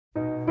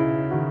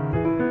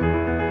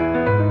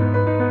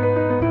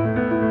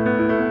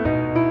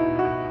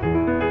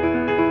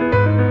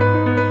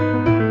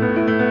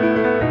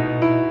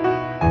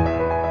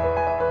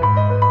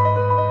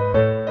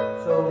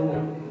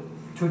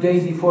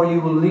today, before you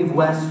will leave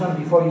Weston,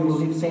 before you will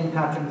leave St.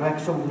 Catherine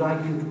Drexel, we would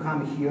like you to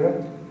come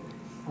here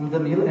on the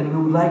meal, and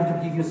we would like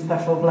to give you a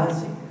special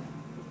blessing.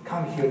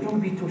 Come here, don't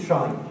be too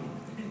shy.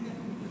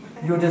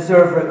 You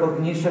deserve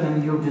recognition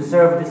and you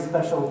deserve this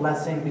special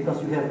blessing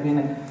because you have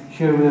been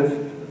here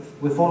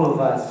with all of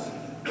us,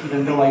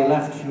 even though I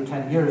left you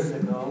 10 years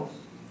ago.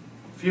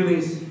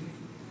 Phyllis,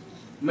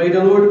 may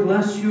the Lord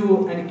bless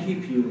you and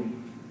keep you.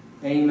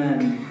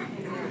 Amen.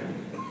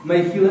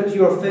 May He let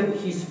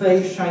His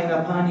face shine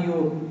upon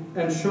you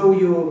and show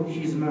you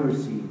His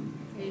mercy.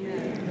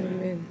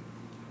 Amen.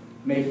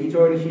 May He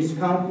turn His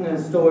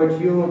countenance toward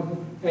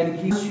you and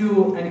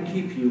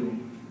keep you.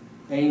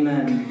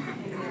 Amen.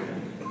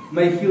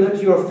 May He let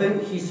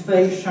His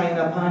face shine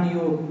upon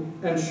you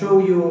and show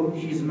you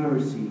His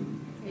mercy.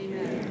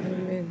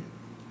 Amen.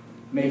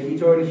 May He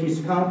turn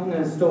His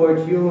countenance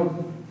toward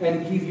you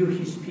and give you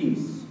His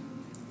peace.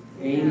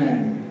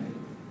 Amen.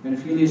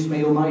 And Phyllis,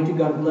 may Almighty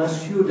God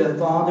bless you, the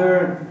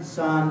Father,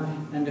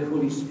 Son, and the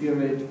Holy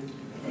Spirit.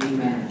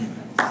 Amen.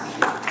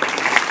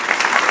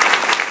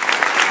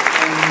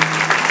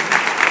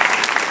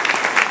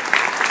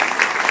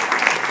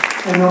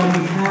 And on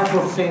behalf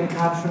of St.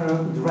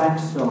 Catherine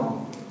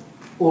Drexel,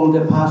 all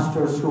the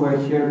pastors who are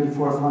here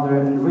before Father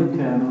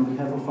Enrique, and on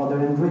behalf of Father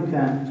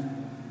Enrique,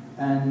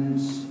 and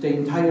the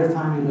entire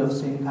family of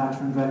St.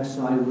 Catherine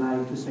Drexel, I would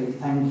like to say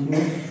thank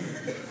you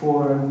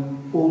for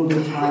all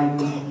the time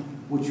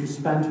which you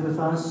spent with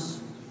us.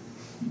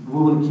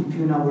 We will keep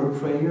you in our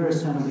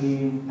prayers,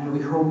 and we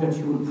hope that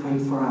you will pray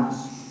for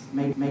us.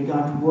 May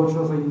God watch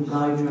over you,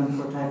 guide you, and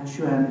protect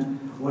you, and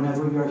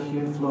whenever you're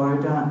here in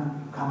Florida,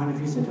 come and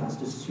visit us.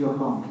 This is your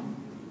home.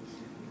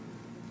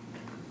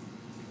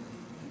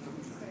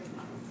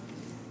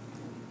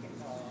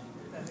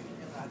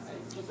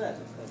 What's that?